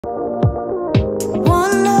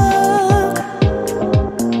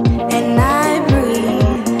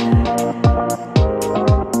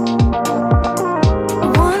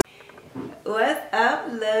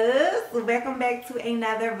welcome back to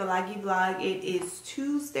another vloggy vlog. It is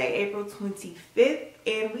Tuesday, April 25th,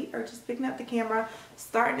 and we are just picking up the camera,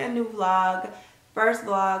 starting a new vlog. First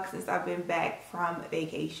vlog since I've been back from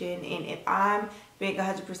vacation. And if I'm being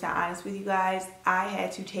 100% honest with you guys, I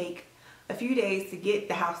had to take a few days to get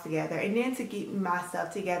the house together and then to get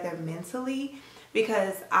myself together mentally,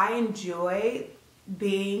 because I enjoy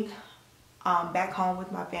being back home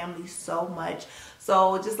with my family so much.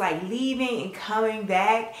 So just like leaving and coming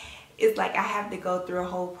back, it's like I have to go through a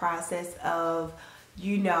whole process of,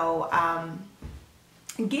 you know,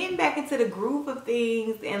 getting back into the groove of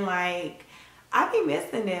things, and like I be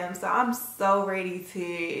missing them. So I'm so ready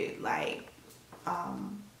to like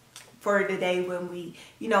for the day when we,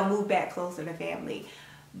 you know, move back closer to family.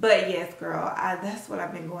 But yes, girl, that's what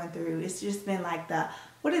I've been going through. It's just been like the,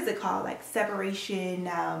 what is it called, like separation,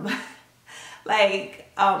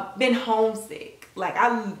 been homesick. Like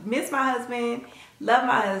I miss my husband, love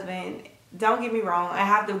my husband. Don't get me wrong, I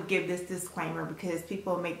have to give this disclaimer because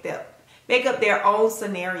people make up their own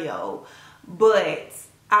scenario, but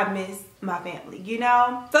I miss my family, you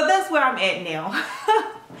know? So that's where I'm at now.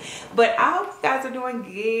 But I hope you guys are doing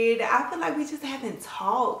good. I feel like we just haven't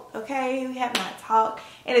talked, okay? We have not talked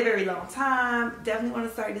in a very long time. Definitely want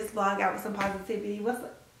to start this vlog out with some positivity. What's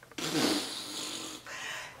up?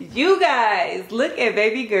 You guys, look at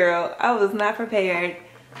baby girl. I was not prepared.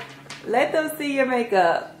 Let them see your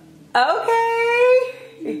makeup.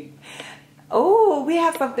 Okay. Oh, we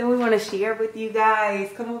have something we want to share with you guys.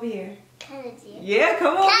 Come over here. Yeah,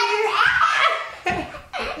 come on here.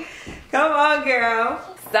 Come on, girl.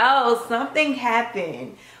 So something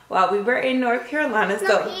happened while we were in North Carolina.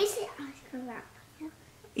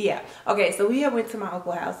 Yeah. Okay, so we had went to my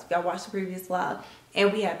uncle's house. Y'all watched the previous vlog,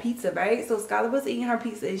 and we had pizza, right? So Skylar was eating her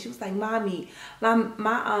pizza, and she was like, "Mommy, my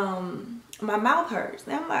mouth hurts."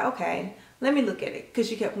 And I'm like, "Okay, let me look at it," because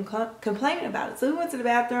she kept complaining about it. So we went to the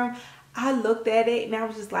bathroom. I looked at it, and I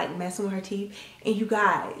was just like messing with her teeth. And you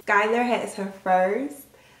guys, Skylar has her first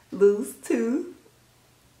loose tooth.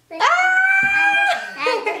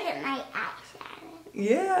 I hit my eyeshadow.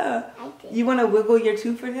 Yeah. You want to wiggle your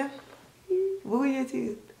tooth for them? Wiggle your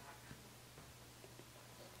tooth.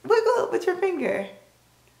 Wiggle it with your finger.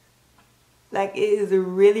 Like, it is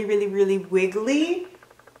really, really, really wiggly.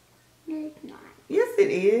 No, it's not. Yes, it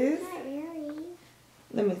is. Not really.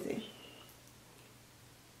 Let me see.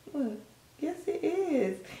 Look. Yes, it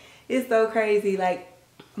is. It's so crazy. Like,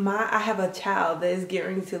 I have a child that is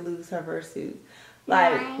getting ready to lose her first tooth.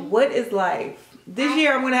 Like, what is life? This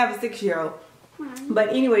year, I'm going to have a 6-year-old. But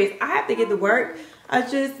anyways, I have to get to work. I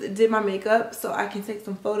just did my makeup so I can take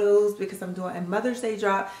some photos because I'm doing a Mother's Day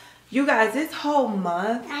drop. You guys, this whole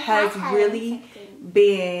month has really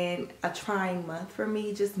been a trying month for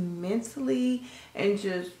me, just mentally, and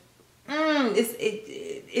just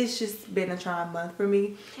it's just been a trying month for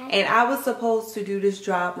me. And I was supposed to do this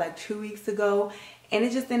drop like 2 weeks ago, and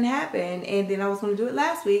it just didn't happen. And then I was going to do it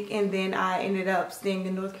last week, and then I ended up staying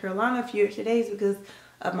in North Carolina a few extra days because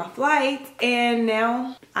of my flight. And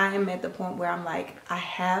now I am at the point where I'm like, I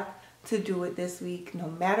have to do it this week no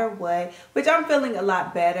matter what, which I'm feeling a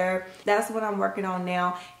lot better. That's what I'm working on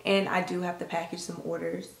now, and I do have to package some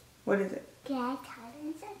orders. What is it? Can I tell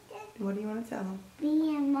them something? What do you want to tell them?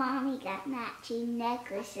 Me and Mommy got matching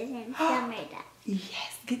necklaces in summer.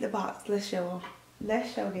 Yes, get the box. Let's show them.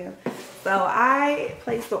 Let's show them. So I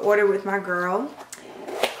placed the order with my girl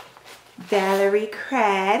Valerie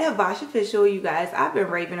Crad, Bosch Official. You guys, I've been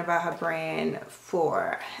raving about her brand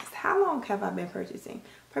for, how long have I been purchasing?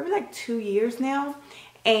 Probably like 2 years now.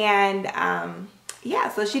 And yeah,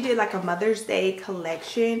 so she did like a Mother's Day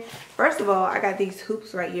collection. First of all, I got these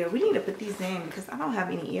hoops right here. We need to put these in because I don't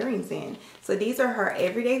have any earrings in. So these are her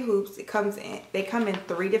everyday hoops. They come in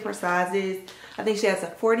 3 different sizes. I think she has a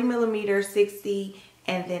 40 millimeter, 60,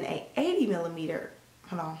 and then a 80 millimeter.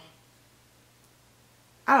 Hold on.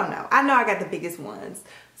 I don't know. I know I got the biggest ones.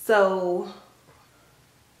 So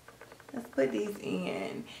let's put these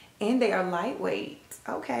in. And they are lightweight.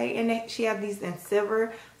 Okay. And she has these in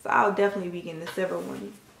silver. So I'll definitely be getting the silver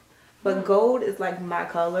ones. But gold is like my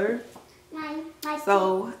color.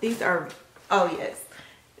 So these are, oh yes,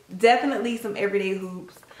 definitely some everyday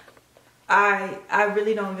hoops. I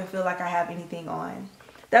really don't even feel like I have anything on.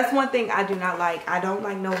 That's one thing I do not like. I don't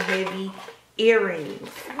like no heavy earrings.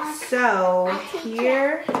 So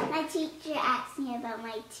here, my teacher asked me about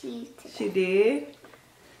my teeth today. She did?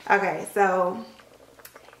 Okay, so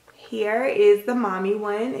here is the mommy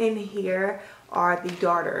one, and here are the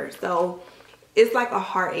daughters. So it's like a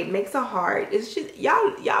heart. It makes a heart. It's just,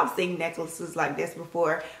 y'all seen necklaces like this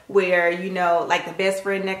before, where, you know, like the best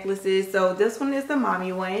friend necklaces. So this one is the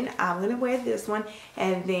mommy one. I'm gonna wear this one,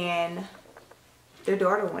 and then their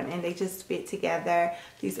daughter one, and they just fit together.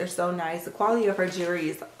 These are so nice. The quality of her jewelry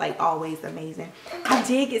is like always amazing. I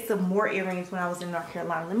did get some more earrings when I was in North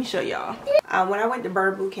Carolina. Let me show y'all. When I went to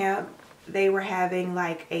Burn Boot Camp, they were having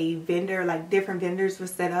like a vendor, like different vendors were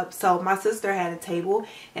set up. So my sister had a table,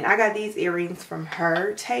 and I got these earrings from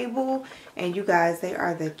her table, and you guys, they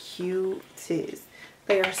are the cutest.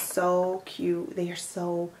 They are so cute. They are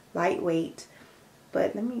so lightweight.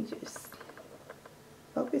 But let me just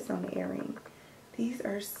focus on the earring. These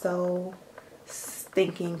are so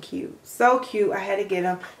stinking cute. So cute. I had to get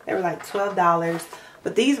them. They were like $12.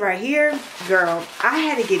 But these right here, girl, I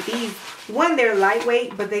had to get these. One, they're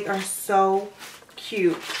lightweight, but they are so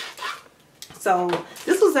cute. So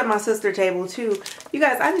this was at my sister's table too. You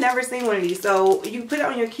guys, I've never seen one of these. So you put it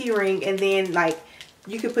on your key ring, and then like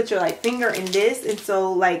you could put your like finger in this, and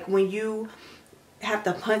so like when you have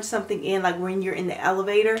to punch something in, like when you're in the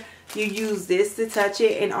elevator, you use this to touch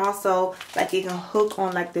it, and also like it can hook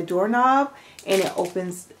on like the doorknob, and it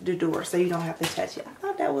opens the door so you don't have to touch it. I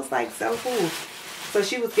thought that was like so cool. So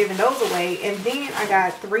she was giving those away. And then I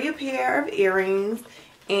got 3 pair of earrings,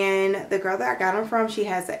 and the girl that I got them from, she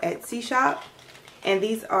has an Etsy shop, and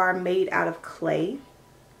these are made out of clay.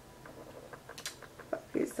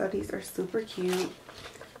 Okay, so these are super cute.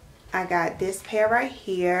 I got this pair right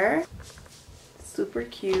here, super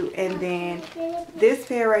cute, and then this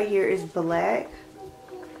pair right here is black,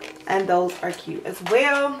 and those are cute as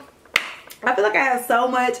well. I feel like I have so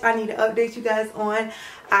much I need to update you guys on.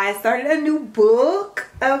 I started a new book.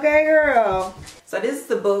 Okay, girl. So this is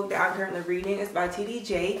the book that I'm currently reading. It's by T.D.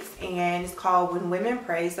 Jakes, and it's called When Women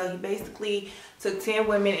Pray. So he basically took 10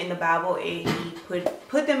 women in the Bible, and he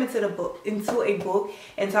put them into a book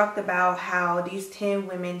and talked about how these 10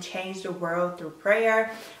 women changed the world through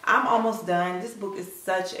prayer. I'm almost done. This book is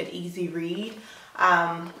such an easy read.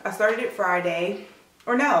 I started it Friday.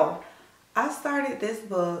 Or no, I started this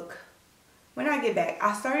book. When I get back,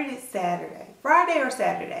 I started it Saturday. Friday or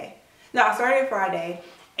Saturday. No, I started Friday,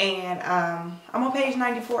 and I'm on page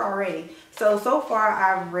 94 already. So far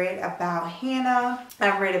I've read about Hannah,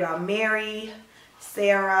 I've read about Mary,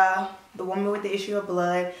 Sarah, the woman with the issue of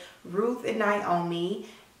blood, Ruth and Naomi,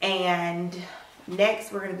 and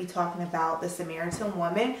next we're going to be talking about the Samaritan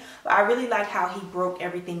woman. But I really like how he broke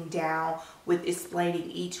everything down with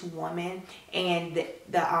explaining each woman and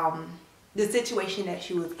the situation that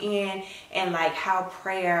she was in, and like how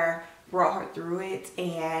prayer brought her through it.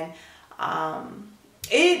 And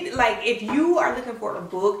it, like, if you are looking for a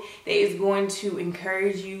book that is going to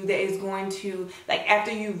encourage you, that is going to, like,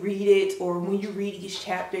 after you read it or when you read each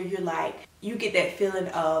chapter, you're like, you get that feeling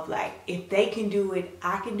of like, if they can do it,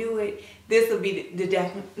 I can do it. This will be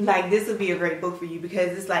this will be a great book for you,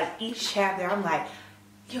 because it's like each chapter I'm like,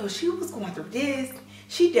 yo, she was going through this,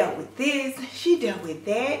 she dealt with this, she dealt with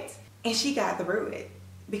that, and she got through it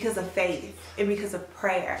because of faith and because of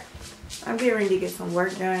prayer. I'm getting ready to get some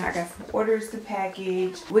work done. I got some orders to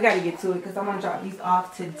package. We got to get to it because I'm going to drop these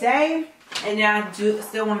off today. And then I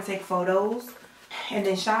still want to take photos. And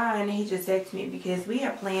then Sean, he just texted me because we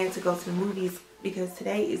have planned to go to the movies, because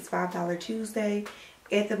today is $5 Tuesday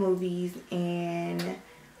at the movies. And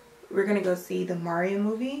we're going to go see the Mario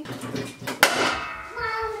movie.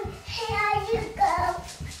 Mom, here you go.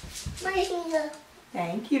 My finger.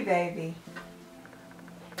 Thank you, baby.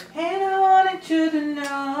 And I wanted you to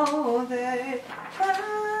know that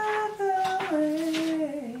by the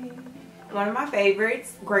way. One of my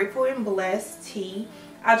favorites, Grateful and Blessed tee.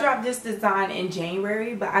 I dropped this design in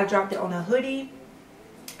January, but I dropped it on a hoodie.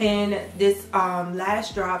 And this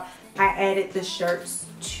last drop, I added the shirts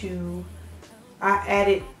to, I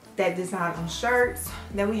added that design on shirts.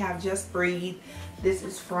 Then we have Just Breathe. This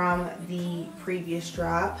is from the previous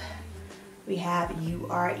drop. We have You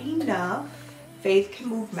Are Enough, Faith Can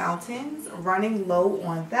Move Mountains, Running Low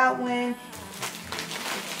on that one.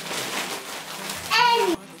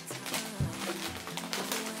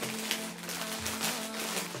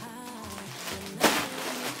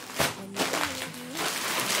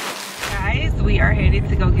 Guys, we are headed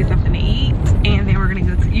to go get something to eat, and then we're gonna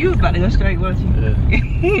go to, you was about to go straight, wasn't you?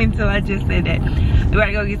 Yeah. Until I just said that. We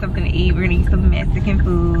gotta go get something to eat. We're gonna eat some Mexican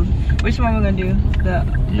food. Which one we're gonna do?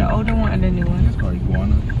 The older one or the new one? It's called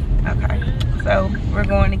iguana. Okay. So we're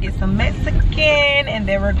going to get some Mexican, and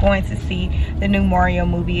then we're going to see the new Mario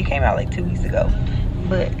movie. It came out like 2 weeks ago,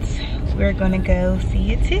 but we're gonna go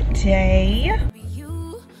see it today.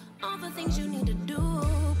 All the things you need to do,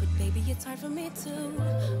 but baby, it's hard for me to.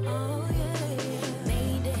 Oh yeah.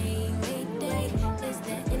 Mayday, mayday. Is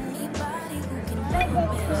there anybody who can love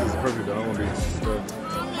me? This is perfect. I don't want to be stuck.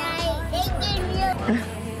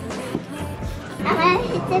 I'm gonna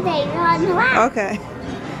hit the baby on the lap. Okay.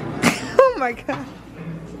 Oh my God.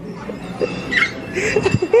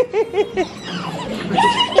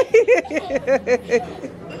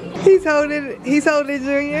 He's holding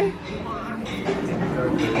Junior.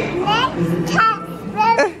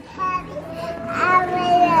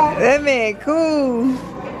 That man cool.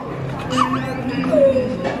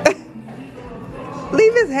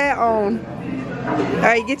 Leave his hat on.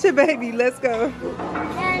 Alright, get your baby, let's go.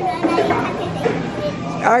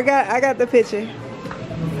 I got the picture.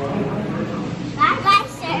 Bye-bye,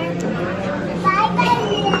 sir.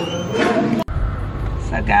 Bye-bye.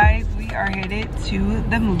 So guys, we are headed to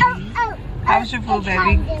the movie. How was your food,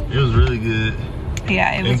 baby? It was really good.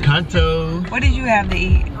 Yeah, it was. Encanto. What did you have to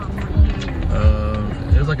eat?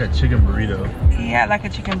 It was like a chicken burrito. Yeah, like a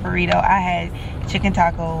chicken burrito. I had chicken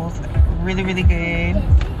tacos. Really, really good.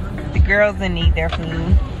 The girls didn't eat their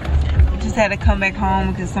food. We just had to come back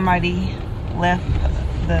home because somebody left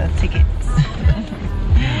the tickets.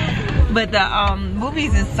 But the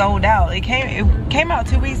movies is sold out. It came out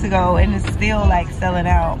 2 weeks ago and it's still like selling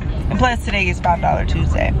out. And plus today is $5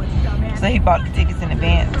 Tuesday. So he bought the tickets in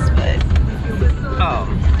advance, but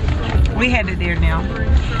we headed there now.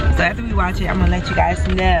 So after we watch it, I'm gonna let you guys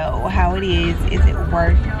know how it is. Is it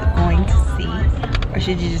worth going to see? Or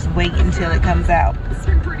should you just wait until it comes out?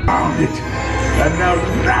 Found it, and now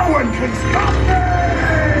no one can stop me!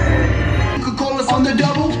 You could call us on the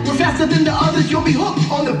double. We're faster than the others. You'll be hooked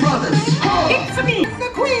on the brothers. It's me, the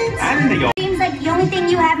queens, and the Seems like the only thing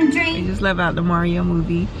you haven't We drank. just left out the Mario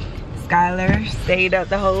movie. Skylar stayed up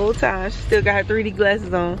the whole time. She still got her 3D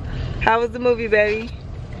glasses on. How was the movie, baby?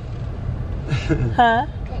 Huh?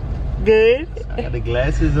 Good? I got the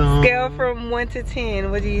glasses on. Scale from 1 to 10,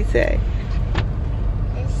 what do you say?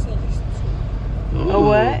 Ooh. A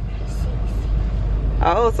what?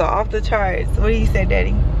 Oh, so off the charts. What do you say,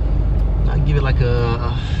 Daddy? I give it like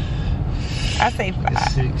a I say 5.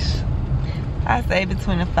 6. I say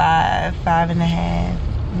between a 5,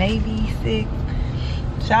 5.5, maybe 6.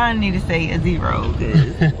 Sean need to say a 0,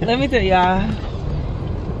 cause let me tell y'all,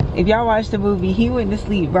 if y'all watch the movie, he went to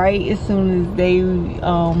sleep right as soon as they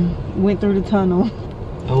went through the tunnel.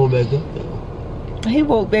 I went back up though. He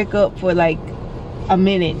woke back up for like a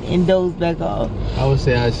minute and dozed back off. I would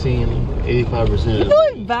say I've seen 85%.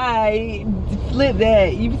 Look, bye. Flip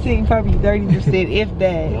that. You've seen probably 30%, if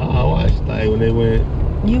that. I watched like when they went.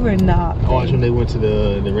 You were not. I watched when they went to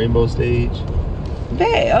the rainbow stage.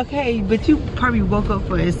 That, okay, but you probably woke up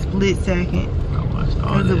for a split second. I watched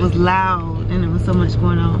all Because that. it was loud and there was so much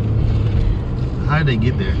going on. How did they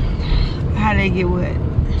get there? How they get what?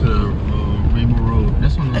 To Rainbow Road.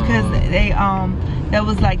 That's when Because they that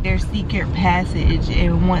was like their secret passage,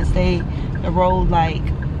 and once the road like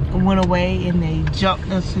went away and they jumped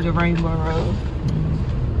us to the Rainbow Road.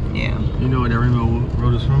 Yeah. You know where that Rainbow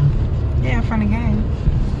Road is from? Yeah, from the game.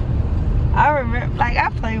 I remember, like, I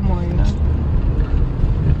played Mario.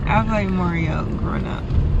 I played Mario growing up.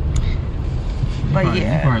 But You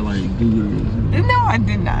yeah. probably like Google it. No, I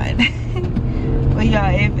did not. But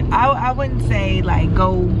yeah, if I wouldn't say like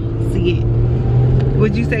go see it.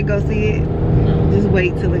 Would you say go see it? Just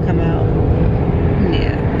wait till it come out.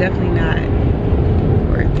 Yeah, definitely not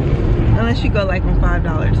worth it. Unless you go like on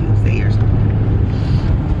 $5 Tuesday or something.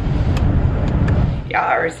 Y'all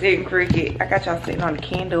are sitting crooked. I got y'all sitting on the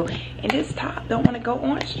candle, and this top don't want to go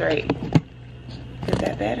on straight. Is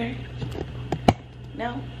that better?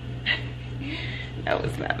 No? No,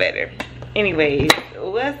 it's not better. Anyways,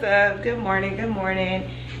 what's up? Good morning, good morning.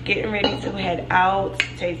 Getting ready to head out,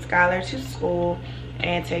 take Skylar to school,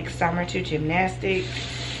 and take Summer to gymnastics.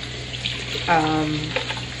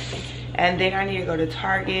 And then I need to go to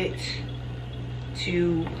Target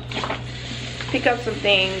to pick up some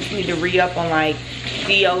things. Need to re-up on like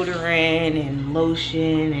deodorant and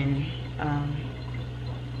lotion and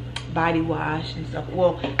body wash and stuff.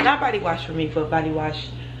 Well, not body wash for me, but body wash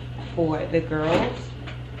for the girls.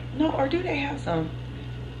 No, or do they have some?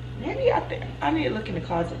 Maybe I need to look in the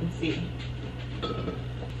closet and see.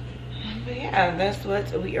 But yeah, that's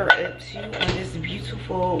what we are up to on this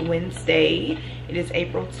beautiful Wednesday. It is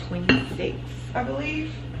April 26th, I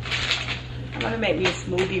believe. I'm gonna make me a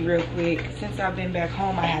smoothie real quick. Since I've been back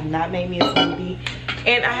home, I have not made me a smoothie.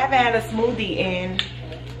 And I haven't had a smoothie in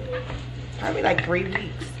probably like 3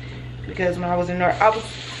 weeks. Because when I was in North, I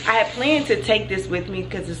had planned to take this with me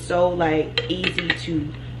because it's so like easy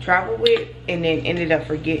to travel with, and then ended up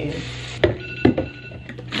forgetting.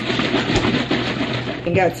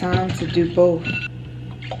 Ain't got time to do both.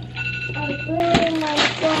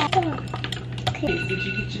 Did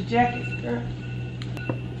you get your jackets, girl?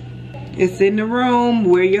 It's in the room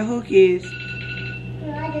where your hook is.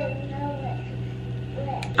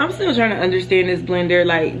 I'm still trying to understand this blender.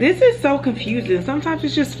 Like, this is so confusing. Sometimes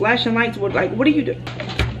it's just flashing lights. Like, what do you do?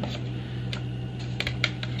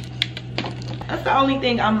 That's the only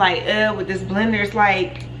thing I'm like, with this blender. It's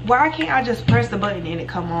like, why can't I just press the button and it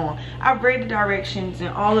come on? I've read the directions and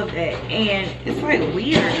all of that, and it's like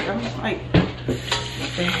weird. I'm just like, what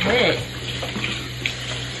the heck?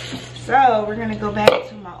 So we're gonna go back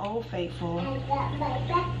to my old faithful. I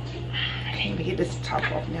can't even get this top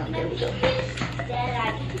off now. There we go.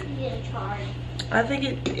 I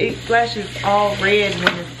think it flashes all red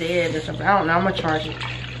when it's dead or something. I don't know. I'm gonna charge it.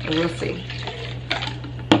 But we'll see.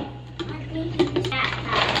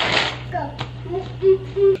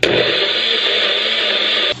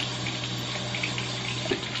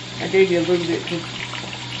 I gave you a little bit too.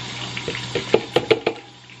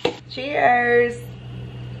 Cheers.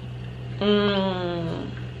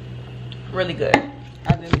 Really good.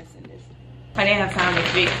 I've been missing this. I didn't have time to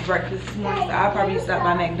fix breakfast this morning, so I'll probably stop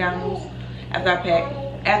by McDonald's after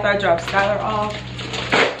I drop Skylar off.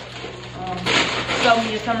 So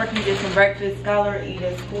me and Summer can get some breakfast. Skylar eat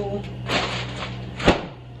at school.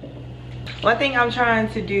 One thing I'm trying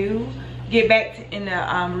to do, get back in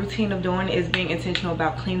the routine of doing, is being intentional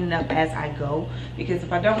about cleaning up as I go. Because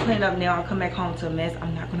if I don't clean up now, I'll come back home to a mess.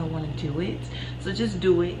 I'm not gonna want to do it. So just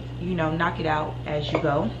do it, you know, knock it out as you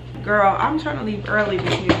go. Girl, I'm trying to leave early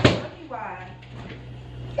this week. Why?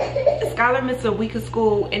 Skylar missed a week of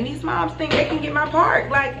school, and these moms think they can get my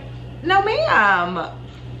park. Like, no ma'am.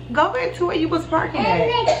 Go back to where you was parking at.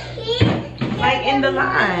 Like, in the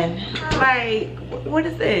line. Like, what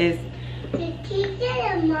is this?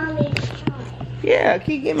 Yeah,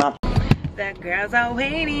 keep getting my. The girls are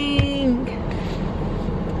waiting.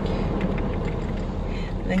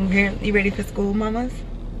 Then girl, you ready for school, mamas?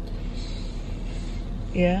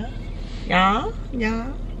 Yeah? Yeah?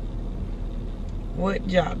 Yeah? What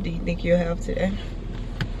job do you think you'll have today?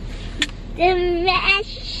 The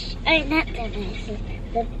mesh, or not the mesh,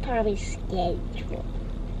 the probably schedule.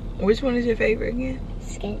 Which one is your favorite again?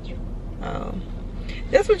 Schedule. Oh.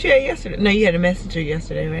 That's what you had yesterday. No, you had a messenger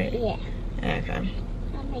yesterday, right? Yeah. Okay.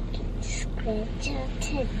 I'll make it schedule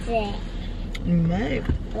today. You might.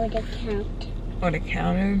 Or the counter. Or the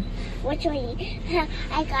counter. Which one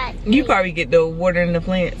I got? You probably get the watering the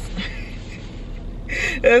plants.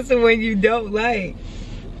 That's the one you don't like.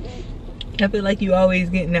 I feel like you always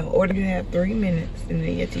getting that order. You have 3 minutes and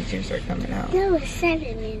then your teachers are coming out. No, it's 7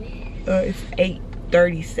 minutes. It's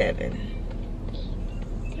 8:37.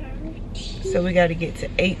 So we got to get to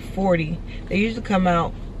 8:40. They usually come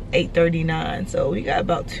out 8:39. So we got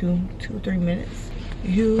about 2-3 minutes.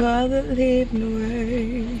 You are the living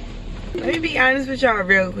way. Let me be honest with y'all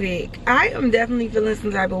real quick. I am definitely feeling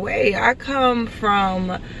some type of way. I come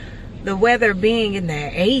from the weather being in the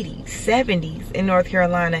 80s, 70s in North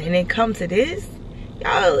Carolina, and then come to this.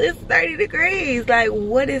 Y'all, it's 30 degrees. Like,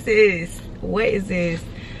 what is this? What is this?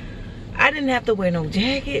 I didn't have to wear no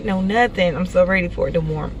jacket, no nothing. I'm so ready for it to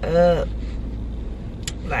warm up.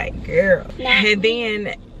 Like, girl. And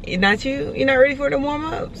then, not you? You're not ready for it to warm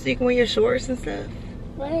up? So you can wear your shorts and stuff?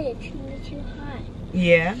 What? It's gonna be too hot.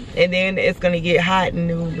 Yeah. And then it's gonna get hot and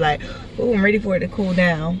new. Like, oh, I'm ready for it to cool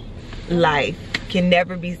down. Life can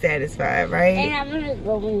never be satisfied, right? And I'm gonna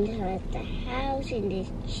go into the house and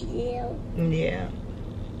just chill. Yeah.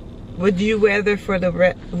 Would you rather for the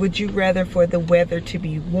weather to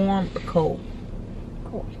be warm or cold?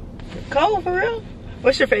 Cold. Cold, for real?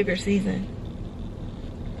 What's your favorite season?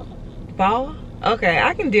 Fall? Okay,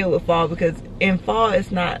 I can deal with fall because in fall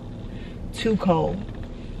it's not too cold.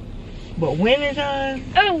 But winter time?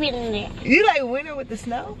 Oh, winter. You like winter with the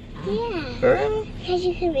snow? Yeah. For real? Because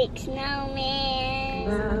you can make snowman.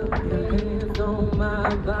 On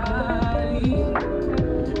my body,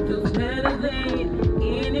 feels better than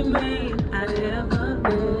any man I ever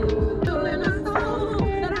met. Feeling a soul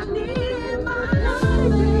that I need in my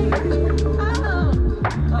life.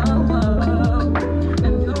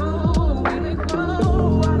 And go where they go.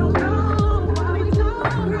 I don't know why we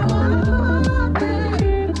don't grow up,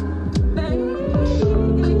 baby. I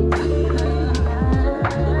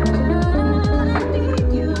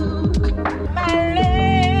need you. My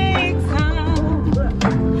legs home.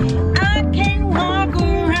 I can't walk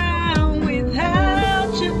around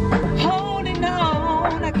without you. Holding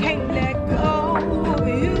on, I can't let go of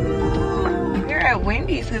you. We're at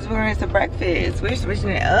Wendy's because we're going to breakfast. We're switching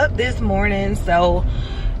it up this morning. So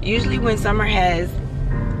usually when Summer has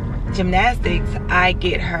gymnastics, I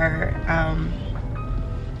get her,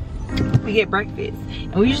 we get breakfast.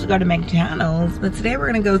 And we usually go to McDonald's. But today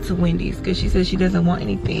we're going to go to Wendy's because she says she doesn't want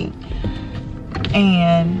anything.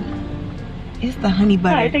 And it's the honey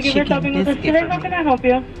butter Hi, thank you for chicken shopping with us biscuit today. for How me. can I help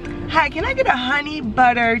you? Hi, can I get a honey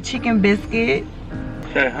butter chicken biscuit?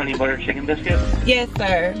 Is that a honey butter chicken biscuit? Yes,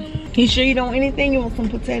 sir. You sure you don't want anything? You want some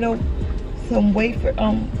potato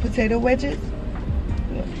wedges?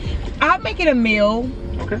 I'll make it a meal.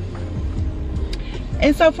 Okay.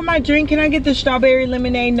 And so for my drink, can I get the strawberry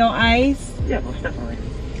lemonade, no ice? Yeah, most definitely.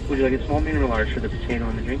 Would you like a small, medium, or large for the potato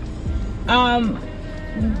and the drink?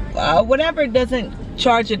 Whatever doesn't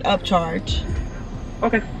charge an upcharge.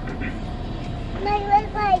 Okay.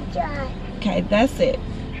 Okay, that's it.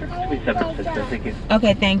 Sure. 27 cents, thank you.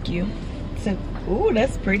 Okay, thank you. So, ooh,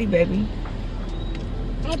 that's pretty, baby.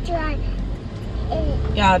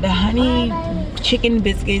 Y'all, the honey chicken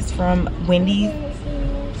biscuits from Wendy's,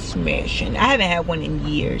 smashing. I haven't had one in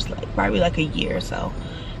years, like probably like a year or so.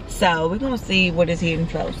 So we're gonna see what is here in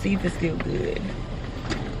flow, see if it's still good.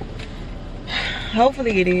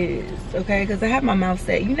 Hopefully it is, okay? Because I have my mouth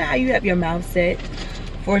set. You know how you have your mouth set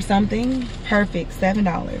for something? Perfect,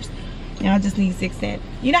 $7. Now I just need 6 cents.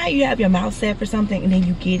 You know how you have your mouth set for something and then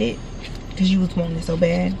you get it because you was wanting it so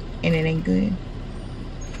bad and it ain't good?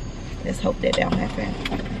 Let's hope that don't happen.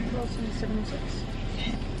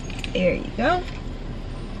 There you go.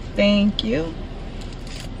 Thank you.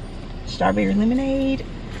 Strawberry lemonade.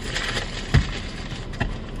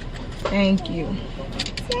 Thank you.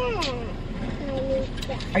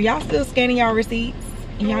 Are y'all still scanning y'all receipts?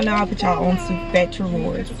 And y'all know I put y'all on some Fetch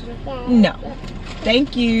Rewards. No.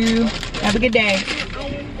 Thank you. Have a good day.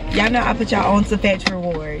 Y'all know I put y'all on some Fetch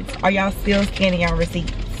Rewards. Are y'all still scanning y'all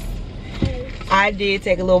receipts? I did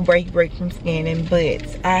take a little break from scanning, but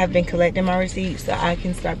I have been collecting my receipts so I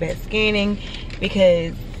can start back scanning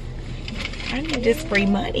because I need this free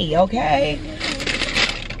money, okay?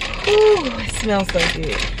 Ooh, it smells so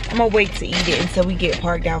good. I'm gonna wait to eat it until we get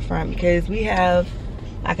parked out front because we have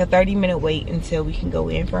like a 30-minute wait until we can go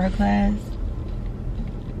in for her class.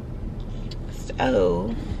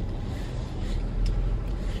 So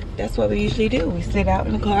that's what we usually do. We sit out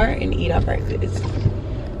in the car and eat our breakfast.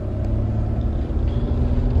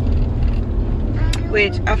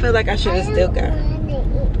 Which I feel like I should have still got.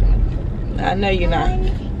 I know you're not.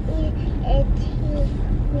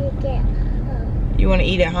 You want to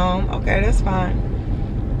eat at home? Okay, that's fine.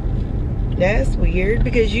 That's weird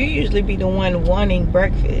because you usually be the one wanting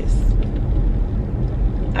breakfast.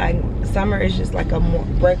 Summer is just like a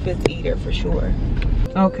breakfast eater for sure.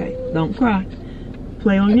 Okay, don't cry.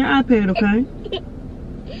 Play on your iPad, okay?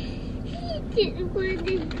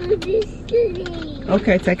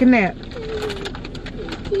 Okay, take a nap.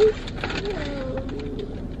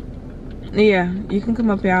 Yeah, you can come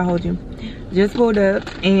up here, I'll hold you. Just pulled up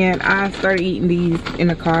and I started eating these in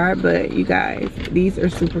the car, but you guys, these are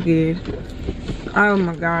super good. Oh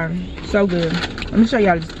my god, so good. Let me show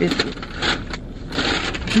y'all this biscuit.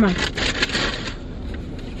 Come on.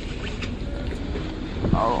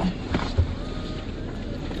 Oh.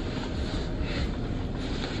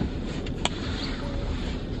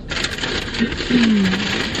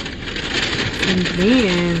 And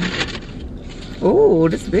then, oh,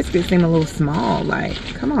 this biscuit seems a little small. Like,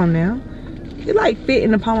 come on now. It like fit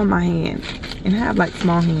in the palm of my hand and have like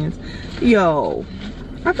small hands. Yo,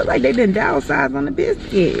 I feel like they didn't downsize on the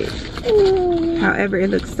biscuit. Ooh. However,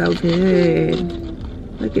 it looks so good.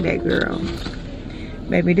 Look at that girl.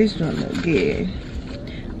 Baby, this one look good.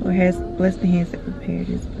 Well, has blessed the hands that prepared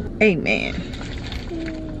this. Amen.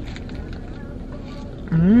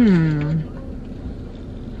 Mmm.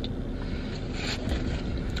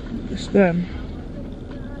 It's good.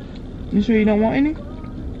 You sure you don't want any?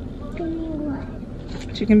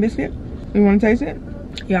 Chicken biscuit? You want to taste it?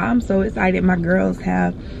 Yeah, I'm so excited. My girls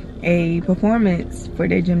have a performance for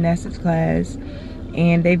their gymnastics class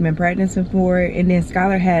and they've been practicing for it. And then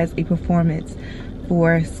Skylar has a performance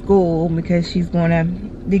for school because she's gonna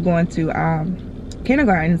be going to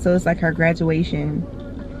kindergarten, so it's like her graduation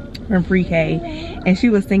from pre-K. And she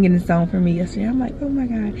was singing the song for me yesterday. I'm like, oh my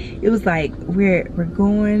god, it was like we're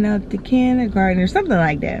going up to kindergarten or something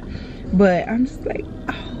like that. But I'm just like,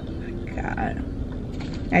 oh my god,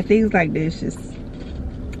 like things like this just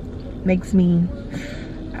makes me,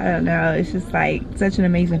 I don't know, it's just like such an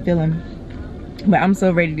amazing feeling. But I'm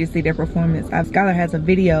so ready to see their performance. Skylar has a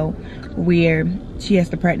video where she has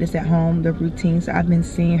to practice at home, the routine. So I've been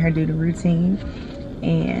seeing her do the routine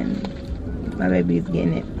and my baby is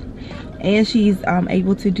getting it. And she's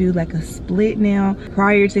able to do like a split now.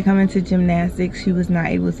 Prior to coming to gymnastics, she was not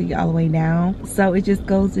able to get all the way down. So it just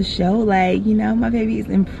goes to show, like, you know, my baby is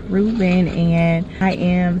improving and I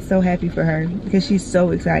am so happy for her because she's so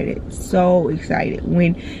excited. So excited.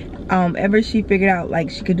 When ever she figured out like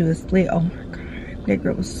she could do a split, oh my god, that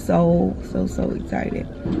girl was so excited.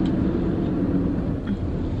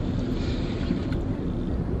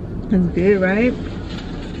 It's good, right?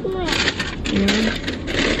 Yeah.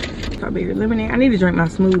 Strawberry lemonade. I need to drink my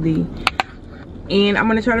smoothie. And I'm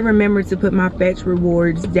gonna try to remember to put my fetch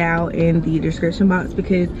rewards down in the description box,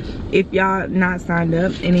 because if y'all not signed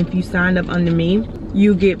up, and if you signed up under me,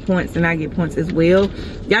 you get points and I get points as well.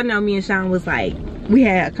 Y'all know me and Sean was like, we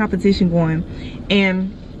had a competition going,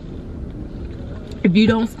 and if you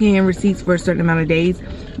don't scan receipts for a certain amount of days,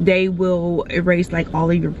 they will erase like all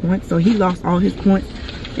of your points. So he lost all his points,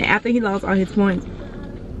 and after he lost all his points,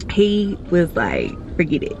 he was like,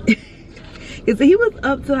 forget it. Cause he was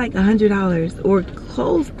up to like $100 or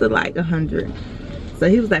close to like 100. So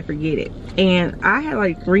he was like, forget it. And I had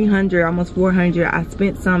like 300, almost 400. I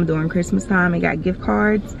spent some during Christmas time and got gift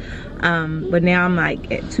cards. But now I'm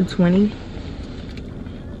like at 220.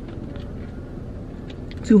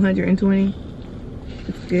 220.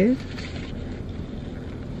 It's good.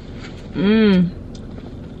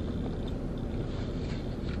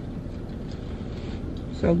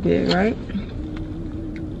 So good, right?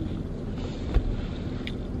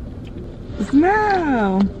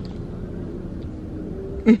 Smell.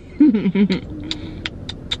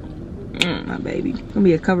 My baby. Gonna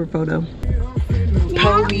be a cover photo.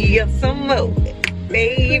 Pull me up some more,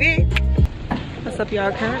 baby. What's up,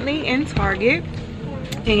 y'all? Currently in Target,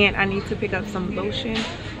 and I need to pick up some lotion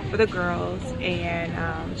for the girls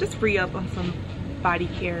and just free up on some body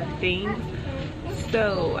care things.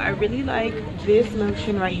 So I really like this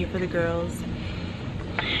lotion right here for the girls.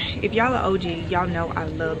 If y'all are OG, y'all know I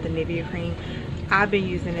love the Nivea cream. I've been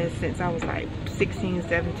using this since I was like 16,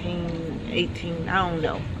 17, 18, I don't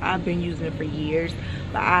know. I've been using it for years,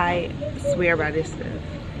 but I swear by this stuff.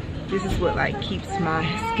 This is what like keeps my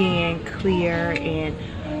skin clear, and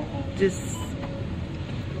just,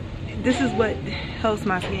 this is what helps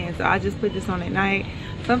my skin. So I just put this on at night.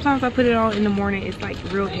 Sometimes I put it on in the morning. It's like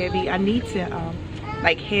real heavy. I need to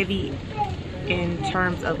like heavy in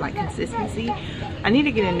terms of like consistency. I need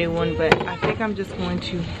to get a new one, but I think I'm just going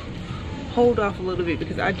to hold off a little bit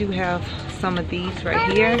because I do have some of these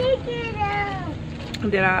right here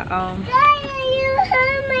that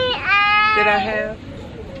I have.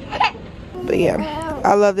 But yeah,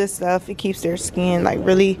 I love this stuff. It keeps their skin like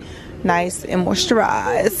really nice and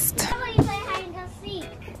moisturized.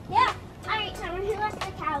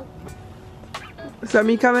 So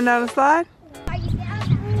me coming down the slide?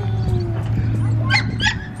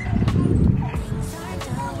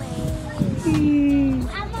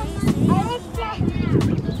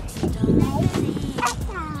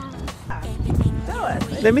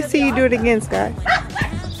 Let me see you do it again, Sky.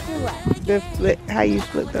 The flip, how you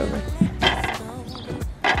flipped over.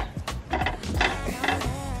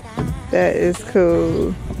 That is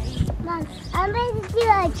cool. Mom, I'm going to do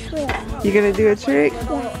a trick. You gonna do a trick?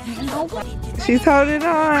 Yeah. She's holding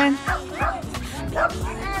on.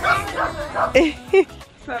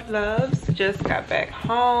 What's up, loves? Just got back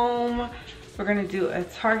home. We're gonna do a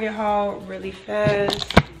Target haul really fast.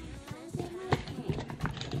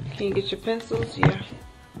 Can you get your pencils? Yeah.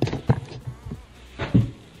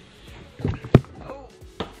 Oh.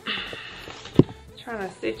 Trying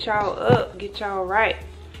to sit y'all up, get y'all right.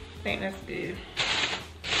 I think that's good.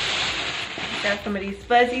 Got some of these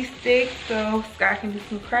fuzzy sticks so Sky can do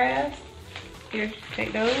some crafts. Here,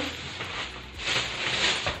 take those.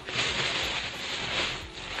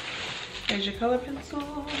 There's your color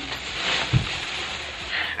pencil.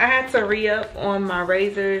 I had to re-up on my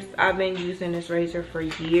razors. I've been using this razor for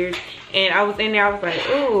years, and I was in there, I was like,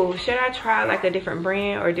 ooh, should I try like a different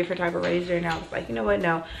brand or a different type of razor? And I was like, you know what,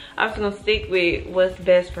 no, I'm just gonna stick with what's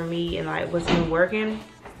best for me and like what's been working.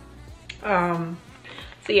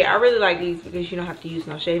 So yeah, I really like these because you don't have to use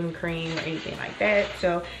no shaving cream or anything like that.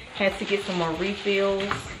 So had to get some more refills.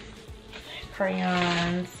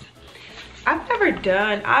 Crayons. I've never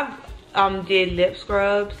done, did lip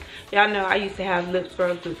scrubs. Y'all know I used to have lip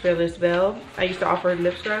scrubs with Fearless Belle. I used to offer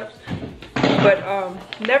lip scrubs, but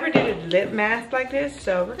never did a lip mask like this.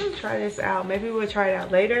 So we're gonna try this out. Maybe we'll try it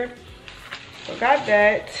out later. So got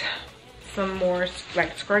that. Some more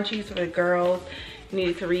like scrunchies for the girls.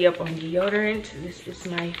 Needed to re-up on deodorant. This is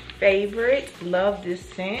my favorite. Love this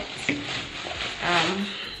scent.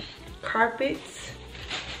 Carpets.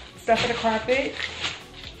 Stuff for the carpet.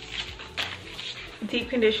 Deep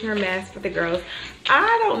conditioner mask for the girls.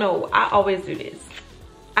 I don't know. I always do this.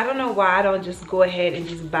 I don't know why I don't just go ahead and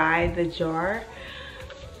just buy the jar.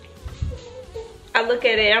 I look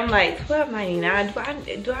at it, I'm like,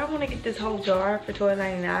 $12.99. Do I want to get this whole jar for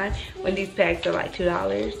 $12.99 when these packs are like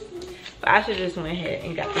 $2? But I should just went ahead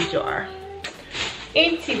and got the jar.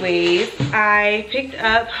 Anyways, I picked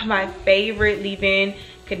up my favorite leave-in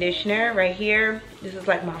conditioner right here. This is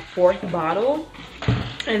like my 4th bottle.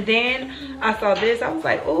 And then I saw this. I was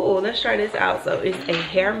like, oh, let's try this out. So it's a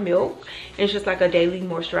hair milk. It's just like a daily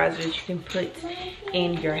moisturizer that you can put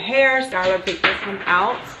in your hair. Skylar picked this one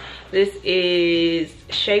out. This is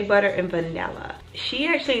shea butter and vanilla. She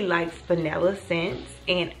actually likes vanilla scents,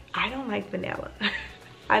 and I don't like vanilla.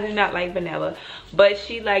 I do not like vanilla, but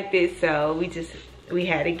she liked it, so we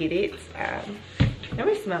had to get it. Let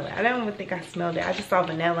me smell it. I don't even think I smelled it. I just saw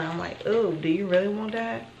vanilla. I'm like, oh, do you really want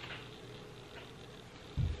that?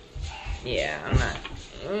 Yeah, I'm not.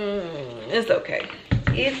 It's okay.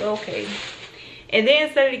 It's okay. And then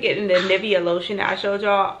instead of getting the Nivea lotion that I showed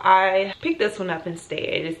y'all, I picked this one up instead.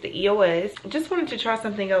 It's the EOS. Just wanted to try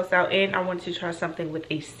something else out, and I wanted to try something with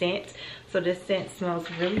a scent. So this scent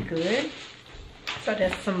smells really good. So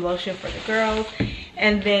that's some lotion for the girls.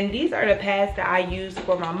 And then these are the pads that I use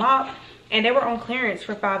for my mop. And they were on clearance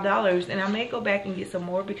for $5, and I may go back and get some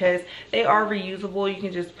more because they are reusable. You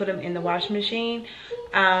can just put them in the washing machine.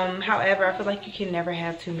 However, I feel like you can never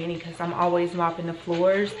have too many because I'm always mopping the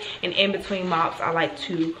floors, and in between mops I like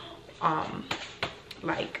to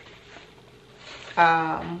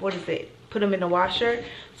put them in the washer.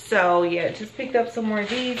 So yeah, just picked up some more of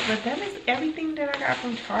these, but that is everything that I got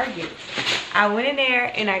from Target. I went in there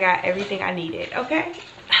and I got everything I needed. Okay.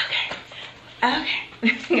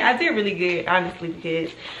 I did really good, honestly,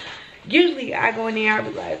 because usually I go in there, I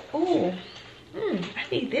be like, oh, I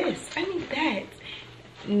need this, I need that.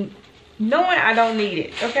 Knowing I don't need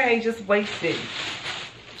it, okay? Just waste it.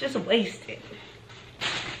 Just waste it.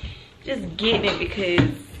 Just getting it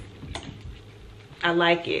because I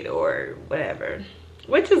like it or whatever.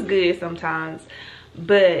 Which is good sometimes.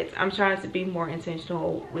 But I'm trying to be more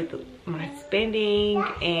intentional with my spending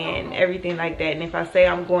and everything like that. And if I say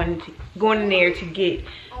I'm going in there to get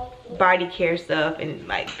body care stuff and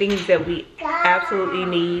like things that we absolutely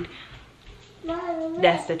need,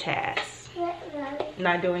 that's the task.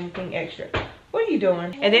 Not doing anything extra. What are you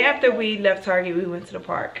doing? And then after we left Target, we went to the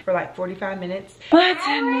park for like 45 minutes. But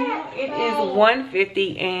now it is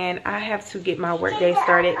 1:50 and I have to get my work day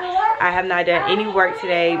started. I have not done any work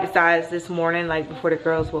today besides this morning, like before the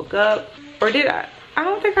girls woke up. Or did I? I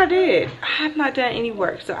don't think I did. I have not done any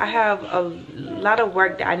work. So I have a lot of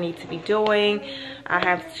work that I need to be doing. I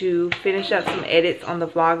have to finish up some edits on the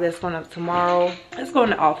vlog that's going up tomorrow. Let's go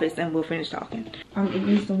in the office and we'll finish talking. I'm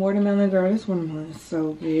eating some watermelon, girl. This watermelon is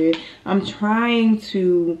so good. I'm trying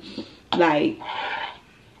to like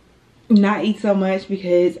not eat so much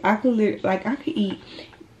because I could eat.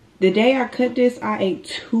 The day I cut this, I ate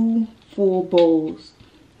 2 full bowls.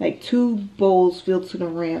 Like 2 bowls filled to the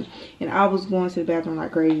rim. And I was going to the bathroom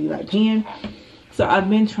like crazy, like peeing. So I've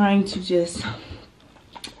been trying to just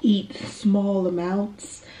eat small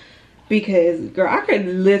amounts. Because, girl, I could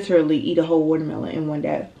literally eat a whole watermelon in one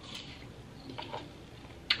day.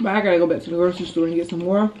 But I gotta go back to the grocery store and get some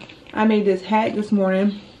more. I made this hat this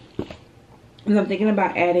morning. And I'm thinking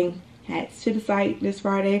about adding hats to the site this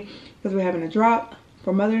Friday. Because we're having a drop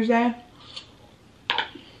for Mother's Day.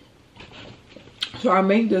 So I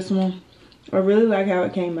made this one. I really like how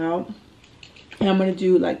it came out. And I'm going to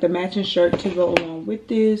do like the matching shirt to go along with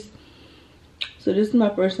this. So this is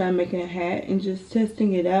my first time making a hat and just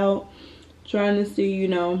testing it out. Trying to see, you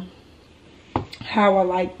know, how I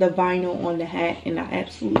like the vinyl on the hat. And I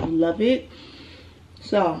absolutely love it.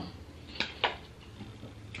 So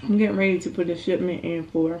I'm getting ready to put a shipment in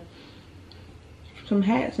for some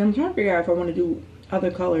hats. I'm trying to figure out if I want to do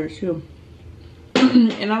other colors too.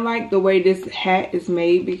 And I like the way this hat is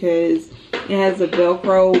made because it has a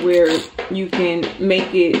Velcro where you can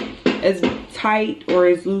make it as tight or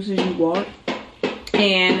as loose as you want.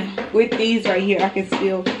 And with these right here, I can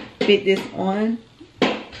still fit this on.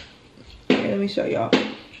 Here, let me show y'all.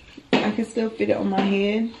 I can still fit it on my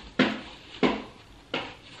head.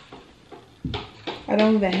 I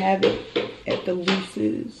don't even have it at the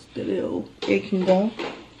loosest that it can go.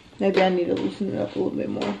 Maybe I need to loosen it up a little bit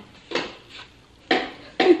more.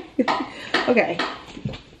 Okay,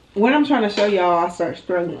 when I'm trying to show y'all, I start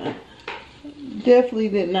struggling. Definitely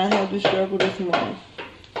did not have to struggle this morning.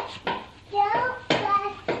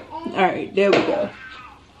 Alright, there we go.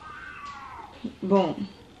 Boom.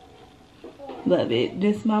 Love it.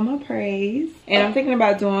 This Mama Praise. And I'm thinking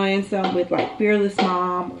about doing some with like Fearless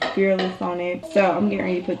Mom or Fearless on it. So I'm getting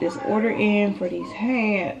ready to put this order in for these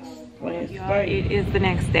hats. It is the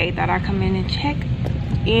next day that I come in and check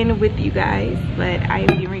in with you guys, but I am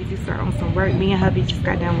getting ready to start on some work. Me and hubby just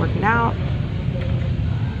got done working out.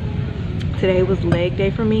 Today was leg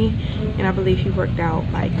day for me, and I believe he worked out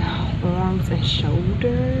like arms and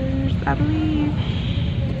shoulders, I believe.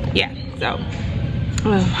 Yeah, so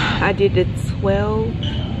I did the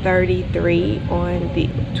 12:33 on the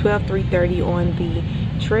 12:330 on the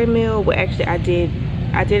treadmill. Well, actually I did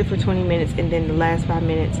it for 20 minutes, and then the last 5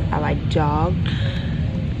 minutes I like jogged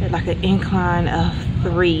at like an incline of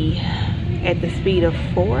 3 at the speed of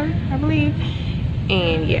 4, I believe.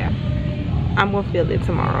 And yeah, I'm gonna feel it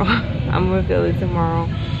tomorrow. I'm gonna feel it tomorrow.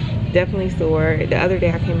 Definitely sore. The other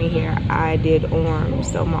day I came in here, I did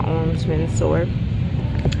arms, so my arms been sore.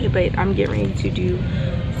 But I'm getting ready to do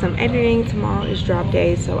some editing. Tomorrow is drop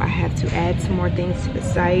day, so I have to add some more things to the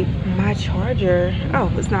site. My charger, oh,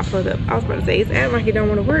 it's not plugged up. I was about to say, it's acting like it don't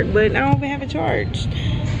want to work, but I don't even have it charged.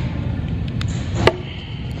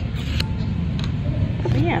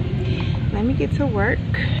 But yeah, let me get to work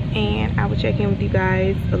and I will check in with you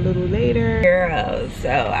guys a little later. Girl,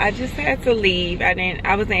 so I just had to leave. I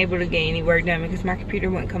wasn't able to get any work done because my computer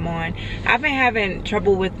wouldn't come on. I've been having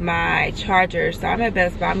trouble with my charger, so I'm at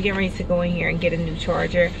Best Buy. I'm getting ready to go in here and get a new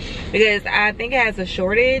charger because I think it has a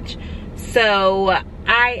shortage. So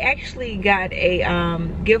I actually got a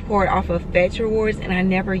gift card off of Fetch Rewards, and I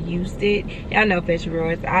never used it. Y'all know Fetch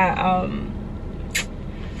Rewards.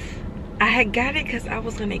 I had got it because I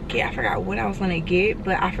forgot what I was gonna get,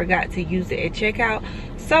 but I forgot to use it at checkout.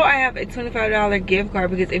 So I have a $25 gift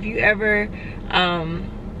card because if you ever,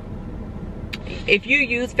 if you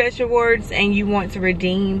use Fetch Rewards and you want to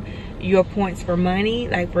redeem your points for money,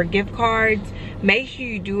 like for gift cards, make sure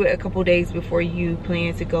you do it a couple days before you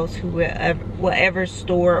plan to go to whatever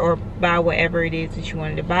store or buy whatever it is that you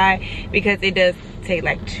wanted to buy, because it does take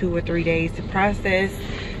like 2 or 3 days to process.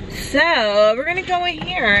 So we're gonna go in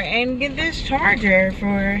here and get this charger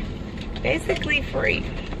for basically free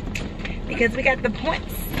because we got the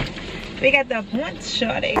points. We got the points,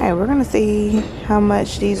 shorty. All right, we're gonna see how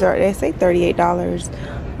much these are. They say $38,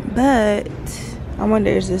 but I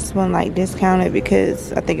wonder is this one like discounted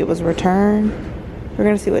because I think it was returned. We're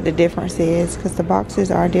gonna see what the difference is because the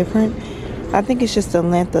boxes are different. I think it's just the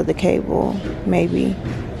length of the cable, maybe.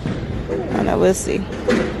 I don't know, we'll see.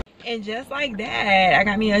 And just like that, I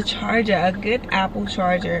got me a charger, a good Apple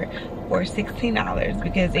charger for $16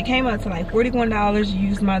 because it came up to like $41.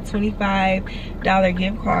 Used my $25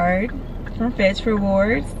 gift card from Fetch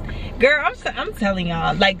Rewards. Girl, I'm telling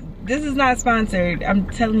y'all, like, this is not sponsored. I'm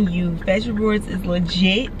telling you, Fetch Rewards is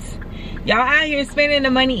legit. Y'all out here spending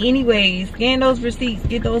the money anyways. Scan those receipts,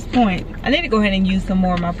 get those points. I need to go ahead and use some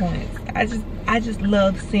more of my points. I just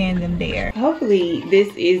love seeing them there. Hopefully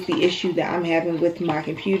this is the issue that I'm having with my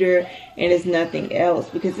computer and it's nothing else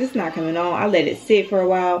because it's not coming on. I let it sit for a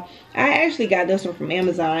while. I actually got this one from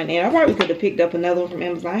Amazon, and I probably could have picked up another one from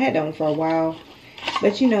Amazon. I had that one for a while.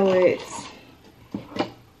 But you know what?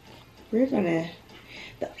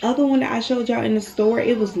 The other one that I showed y'all in the store,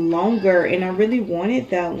 it was longer and I really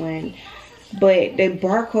wanted that one. But the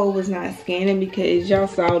barcode was not scanning because y'all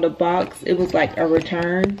saw the box. It was like a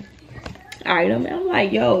return item. And I'm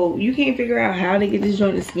like, yo, you can't figure out how to get this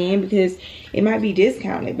joint to scan because it might be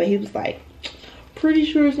discounted. But he was like, pretty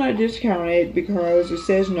sure it's not discounted because it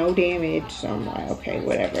says no damage. So I'm like, okay,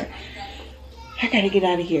 whatever. I gotta get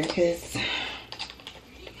out of here because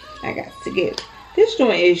I got to get. This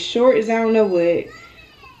joint is short as I don't know what.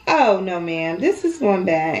 Oh no, ma'am, this is going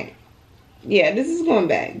back. Yeah, this is going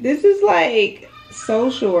back. This is like so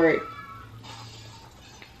short.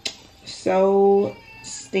 So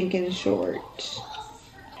stinking short.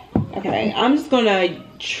 Okay, I'm just gonna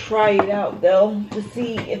try it out though to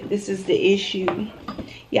see if this is the issue.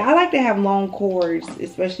 Yeah, I like to have long cords,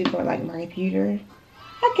 especially for like my computer.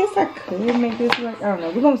 I guess I could make this work. I don't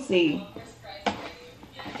know. We're gonna see.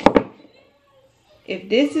 If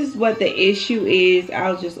this is what the issue is,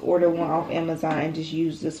 I'll just order one off Amazon and just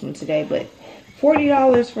use this one today. But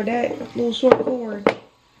 $40 for that little short cord?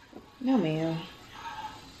 No, ma'am.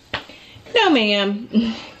 No, ma'am.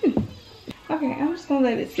 Okay, I'm just gonna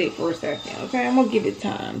let it sit for a second. Okay, I'm gonna give it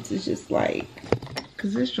time to just like,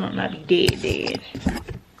 cause this joint might be dead.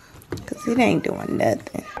 Cause it ain't doing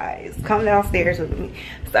nothing. Guys, come downstairs with me.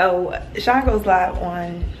 So Sean goes live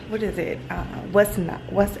on, what is it?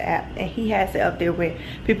 WhatsApp, and he has it up there where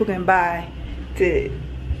people can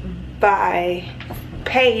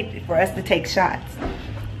paid for us to take shots.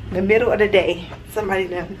 In the middle of the day, somebody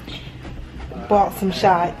done bought some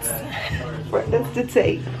shots for us to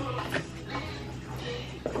take.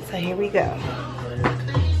 So here we go.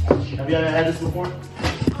 Have you ever had this before?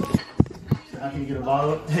 I can get a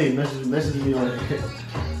bottle. Hey, message me on here.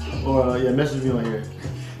 Or yeah, message me on here.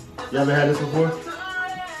 You ever had this before?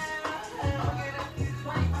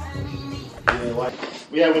 Yeah, why?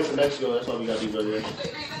 We had went to Mexico. That's why we got these over here.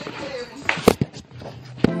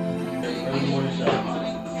 Early morning shot.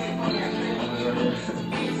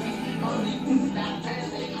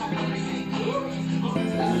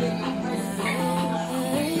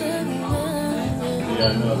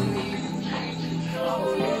 got enough.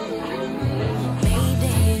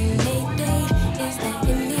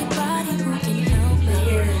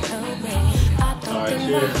 Alright,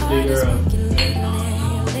 cheers, big girl.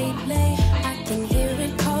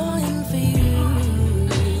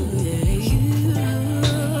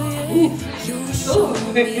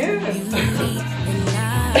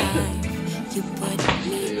 You put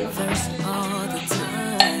me first all the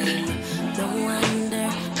time. No wonder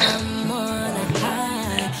I'm on a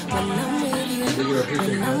high when I'm with you.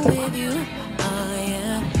 When I'm with you, oh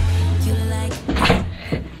yeah. You like.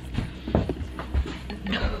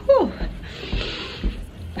 Whew.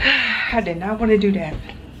 I did not want to do that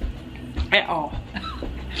at all.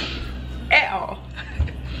 At all.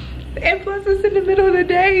 And plus it's in the middle of the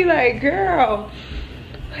day, like, girl,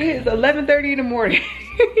 it's 11:30 in the morning.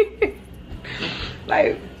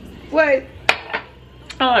 Like, what?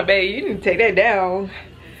 Oh, babe, you need to take that down.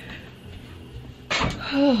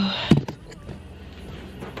 Ugh.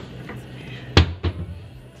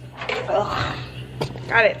 God,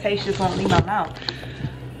 that taste just won't leave my mouth.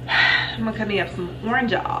 I'm gonna cut me up some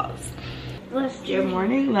orange jaws. Good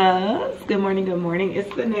morning, loves. Good morning, good morning.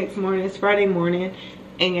 It's the next morning. It's Friday morning,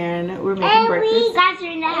 and we're making breakfast. We guys are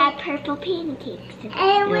gonna have purple pancakes. You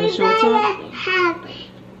And wanna show it to us? have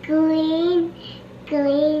green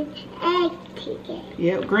egg today.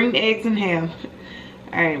 Yep, green eggs and ham.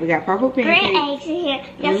 All right, we got purple pancakes. Green eggs in here.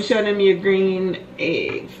 Let me show them your green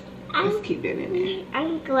eggs. Let's keep that in there.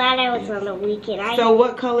 I'm glad I was on the weekend. So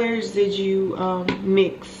what colors did you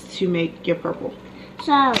mix to make your purple?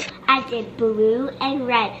 So I did blue and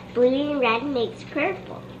red. Blue and red makes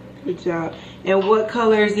purple. Good job. And what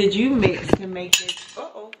colors did you mix to make this?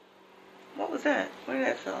 Uh-oh. What was that? Where did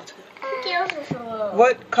that fall to?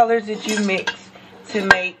 What colors did you mix to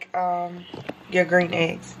make your green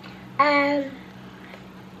eggs?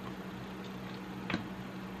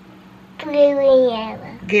 Blue and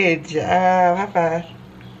yellow. Good job. High five.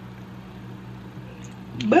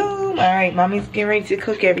 Boom. All right, mommy's getting ready to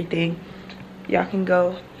cook everything. Y'all can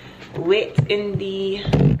go wet in the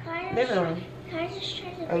living room. Can I just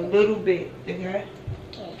try to A little bit, okay?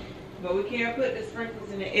 Okay. But we can't put the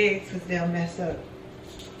sprinkles in the eggs because they'll mess up.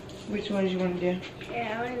 Which ones you want to do?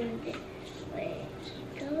 Yeah, I want to do. Wait,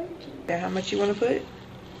 keep going. Yeah, how much you want to put?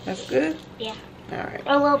 That's good? Yeah. All right.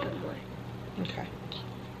 A little bit more. Okay.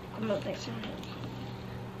 I'm gonna put some.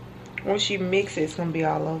 Once you mix it, it's going to be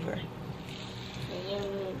all over.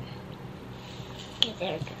 Okay,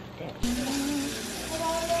 there we go. There.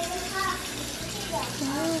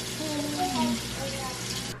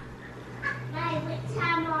 What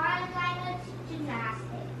time are I going to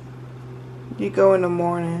gymnastics? You go in the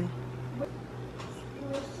morning.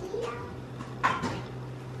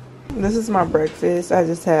 This is my breakfast. I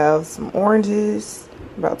just have some oranges,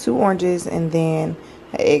 about 2 oranges, and then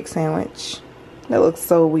an egg sandwich. That looks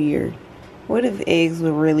so weird. What if eggs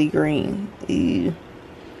were really green? Ew.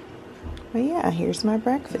 But yeah, here's my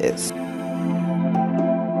breakfast.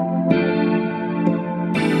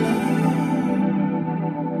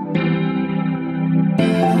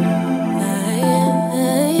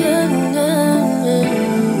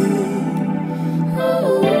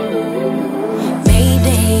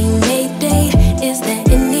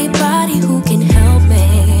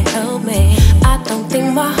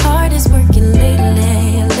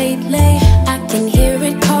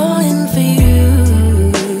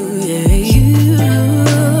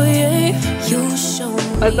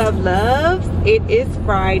 What's up, loves? It is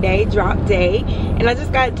Friday, drop day, and I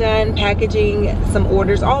just got done packaging some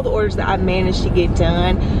orders, all the orders that I managed to get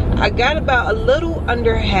done. I got about a little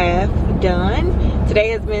under half done. Today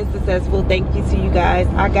has been successful. Thank you to you guys.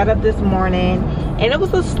 I got up this morning and it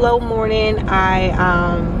was a slow morning. I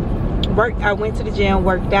went to the gym,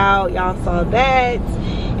 worked out, y'all saw that,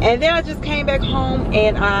 and then I just came back home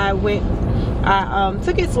and I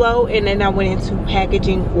took it slow, and then I went into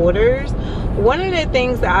packaging orders. One of the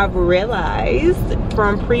things that I've realized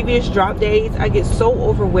from previous drop days, I get so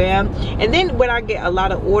overwhelmed, and then when I get a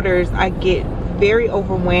lot of orders, I get very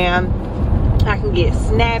overwhelmed. I can get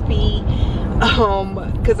snappy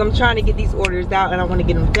because I'm trying to get these orders out and I want to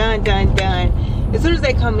get them done as soon as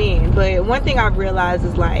they come in. But one thing I've realized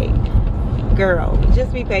is, like, girl,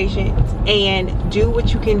 just be patient and do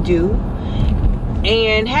what you can do.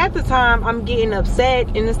 And half the time I'm getting upset,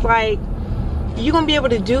 and it's like, you're gonna be able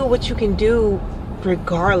to do what you can do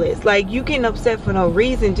regardless. Like, you getting upset for no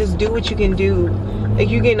reason, just do what you can do. Like,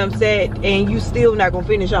 you getting upset and you still not gonna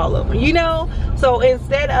finish all of them, you know? So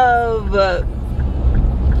instead of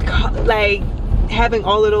like having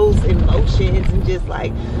all of those emotions and just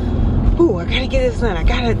like, ooh, I gotta get this done, I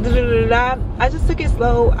gotta da. I just took it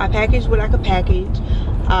slow. I packaged what I could package.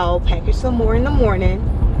 I'll package some more in the morning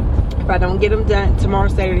if I don't get them done tomorrow,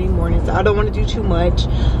 Saturday morning. So I don't want to do too much.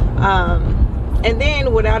 And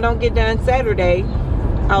then what I don't get done Saturday,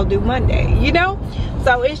 I'll do Monday, you know?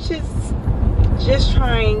 So it's just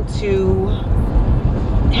trying to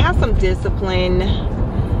have some discipline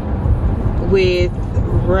with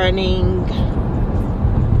running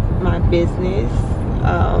my business,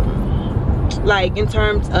 like in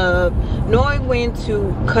terms of knowing when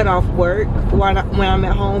to cut off work when I'm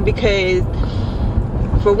at home, because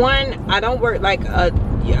for one, I don't work like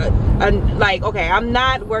okay, I'm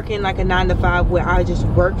not working like a 9 to 5 where I just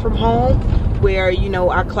work from home, where, you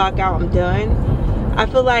know, I clock out, I'm done. I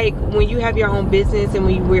feel like when you have your own business and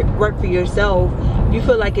when you work for yourself, you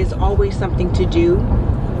feel like it's always something to do.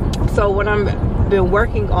 So what I'm been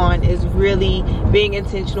working on is really being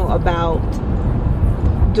intentional about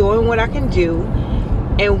doing what I can do,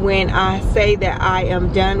 and when I say that I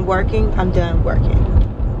am done working, I'm done working,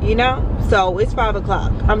 you know? So it's 5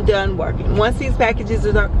 o'clock, I'm done working. Once these packages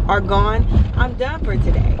are gone, I'm done for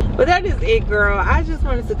today. But that is it, girl. I just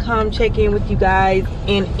wanted to come check in with you guys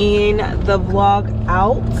and end the vlog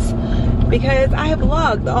out, because I have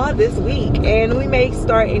vlogged all this week, and we may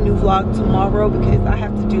start a new vlog tomorrow because I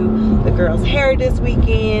have to do the girls' hair this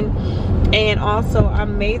weekend. And also I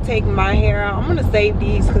may take my hair out. I'm gonna save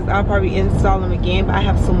these because I'll probably install them again, but I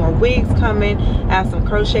have some more wigs coming, I have some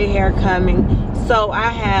crochet hair coming, so I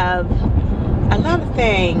have a lot of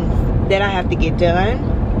things that I have to get done.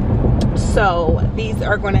 So these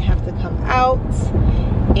are going to have to come out,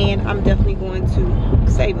 and I'm definitely going to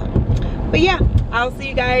save them. But yeah, I'll see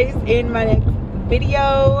you guys in my next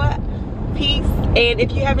video. Peace. And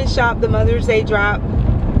if you haven't shopped the Mother's Day drop,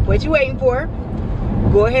 what you waiting for?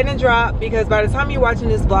 Go ahead and drop, because by the time you're watching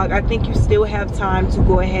this vlog, I think you still have time to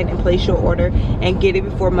go ahead and place your order and get it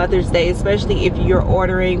before Mother's Day, especially if you're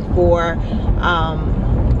ordering for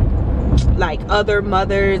like other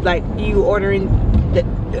mothers, like you ordering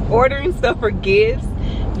stuff for gifts.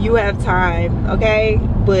 You have time, okay?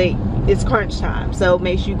 But it's crunch time, so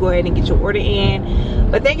make sure you go ahead and get your order in.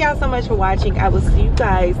 But thank y'all so much for watching. I will see you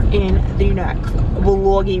guys in the next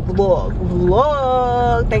vlog.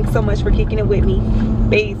 Thanks so much for kicking it with me.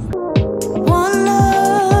 Peace.